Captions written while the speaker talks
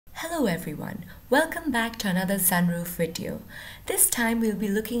Hello everyone, welcome back to another sunroof video. This time we'll be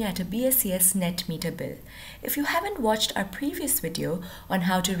looking at a Bses net meter bill. If you haven't watched our previous video on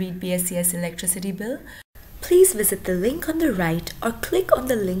how to read Bses electricity bill, please visit the link on the right or click on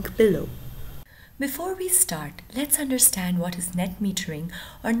the link below. Before we start, let's understand what is net metering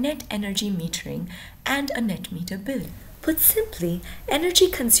or net energy metering and a net meter bill. Put simply, energy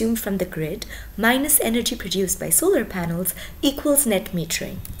consumed from the grid minus energy produced by solar panels equals net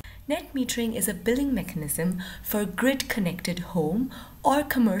metering. Net metering is a billing mechanism for grid-connected home or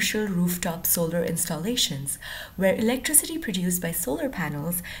commercial rooftop solar installations, where electricity produced by solar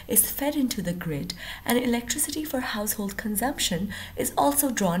panels is fed into the grid and electricity for household consumption is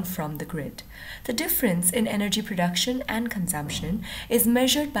also drawn from the grid. The difference in energy production and consumption is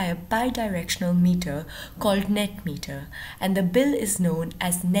measured by a bidirectional meter called net meter, and the bill is known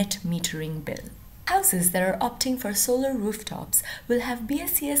as net metering bill. Houses that are opting for solar rooftops will have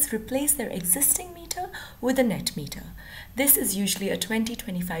Bses replace their existing meter with a net meter. This is usually a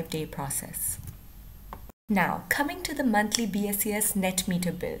 20-25 day process. Now, coming to the monthly Bses net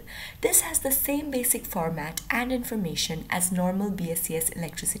meter bill, this has the same basic format and information as normal Bses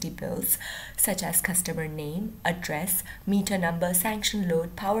electricity bills, such as customer name, address, meter number, sanction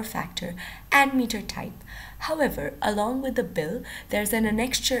load, power factor, and meter type. However, along with the bill, there's an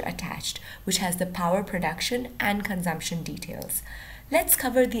annexure attached, which has the power production and consumption details. Let's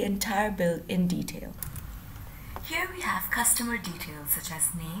cover the entire bill in detail. Here we have customer details such as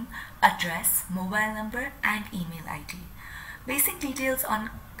name, address, mobile number, and email ID. Basic details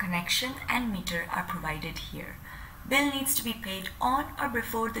on connection and meter are provided here. Bill needs to be paid on or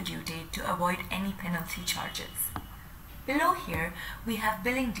before the due date to avoid any penalty charges. Below here, we have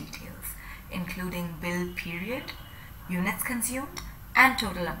billing details, including bill period, units consumed, and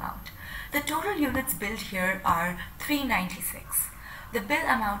total amount. The total units billed here are 396. The bill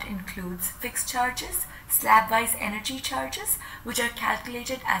amount includes fixed charges, slab-wise energy charges, which are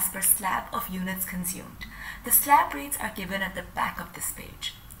calculated as per slab of units consumed. The slab rates are given at the back of this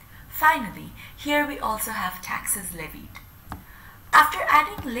page. Finally, here we also have taxes levied. After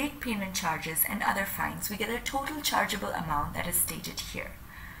adding late payment charges and other fines, we get a total chargeable amount that is stated here.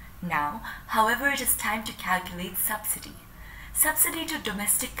 Now, however, it is time to calculate subsidy. Subsidy to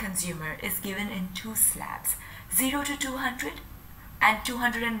domestic consumer is given in two slabs, 0 to 200 and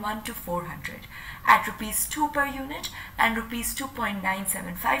 201 to 400 at rupees 2 per unit and rupees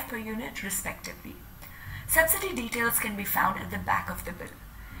 2.975 per unit respectively. Subsidy details can be found at the back of the bill.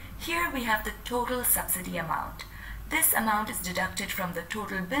 Here we have the total subsidy amount. This amount is deducted from the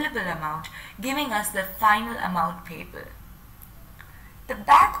total billable amount, giving us the final amount payable. The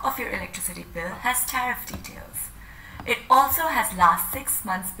back of your electricity bill has tariff details. It also has last 6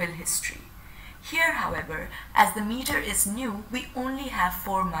 months bill history. Here, however, as the meter is new, we only have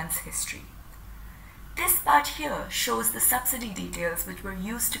 4 months history. This part here shows the subsidy details which were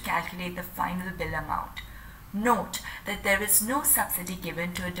used to calculate the final bill amount. Note that there is no subsidy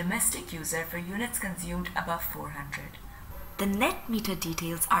given to a domestic user for units consumed above 400. The net meter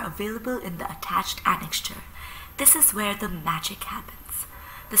details are available in the attached annexure. This is where the magic happens.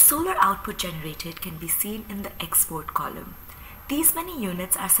 The solar output generated can be seen in the export column. These many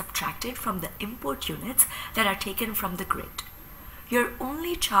units are subtracted from the import units that are taken from the grid. You're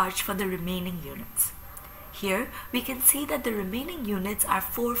only charged for the remaining units. Here we can see that the remaining units are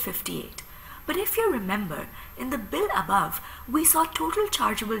 458. But if you remember, in the bill above, we saw total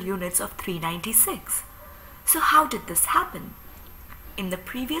chargeable units of 396. So how did this happen? In the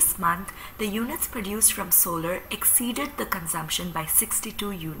previous month, the units produced from solar exceeded the consumption by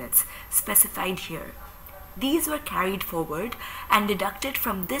 62 units, specified here. These were carried forward and deducted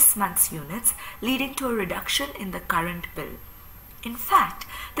from this month's units, leading to a reduction in the current bill. In fact,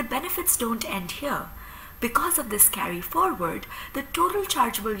 the benefits don't end here. Because of this carry forward, the total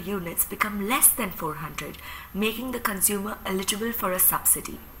chargeable units become less than 400, making the consumer eligible for a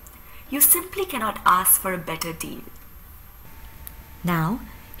subsidy. You simply cannot ask for a better deal. Now,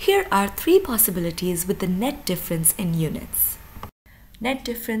 here are 3 possibilities with the net difference in units. Net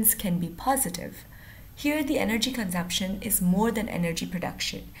difference can be positive. Here the energy consumption is more than energy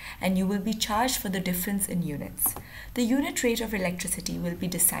production, and you will be charged for the difference in units. The unit rate of electricity will be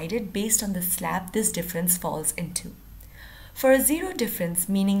decided based on the slab this difference falls into. For a zero difference,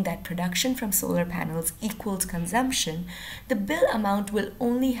 meaning that production from solar panels equals consumption, the bill amount will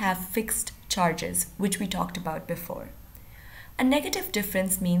only have fixed charges, which we talked about before. A negative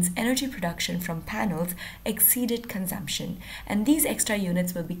difference means energy production from panels exceeded consumption, and these extra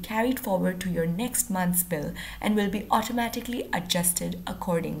units will be carried forward to your next month's bill and will be automatically adjusted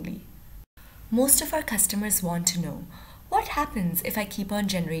accordingly. Most of our customers want to know, What happens if I keep on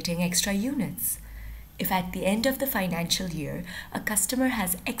generating extra units? If at the end of the financial year, a customer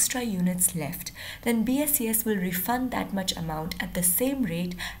has extra units left, then BSES will refund that much amount at the same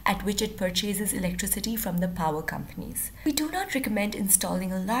rate at which it purchases electricity from the power companies. We do not recommend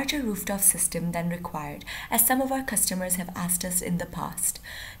installing a larger rooftop system than required, as some of our customers have asked us in the past.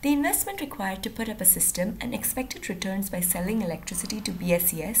 The investment required to put up a system and expected returns by selling electricity to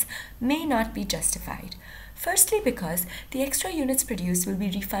BSES may not be justified. Firstly, because the extra units produced will be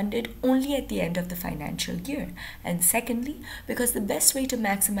refunded only at the end of the financial year. And secondly, because the best way to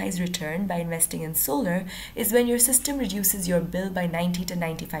maximize return by investing in solar is when your system reduces your bill by 90 to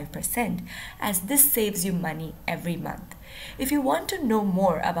 95%, as this saves you money every month. If you want to know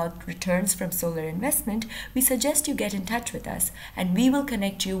more about returns from solar investment, we suggest you get in touch with us and we will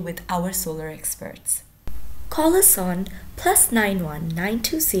connect you with our solar experts. Call us on +91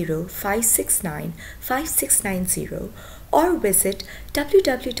 920 569 5690 or visit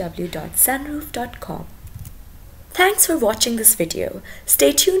www.sunroof.com. Thanks for watching this video.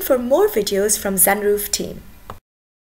 Stay tuned for more videos from Sunroof team.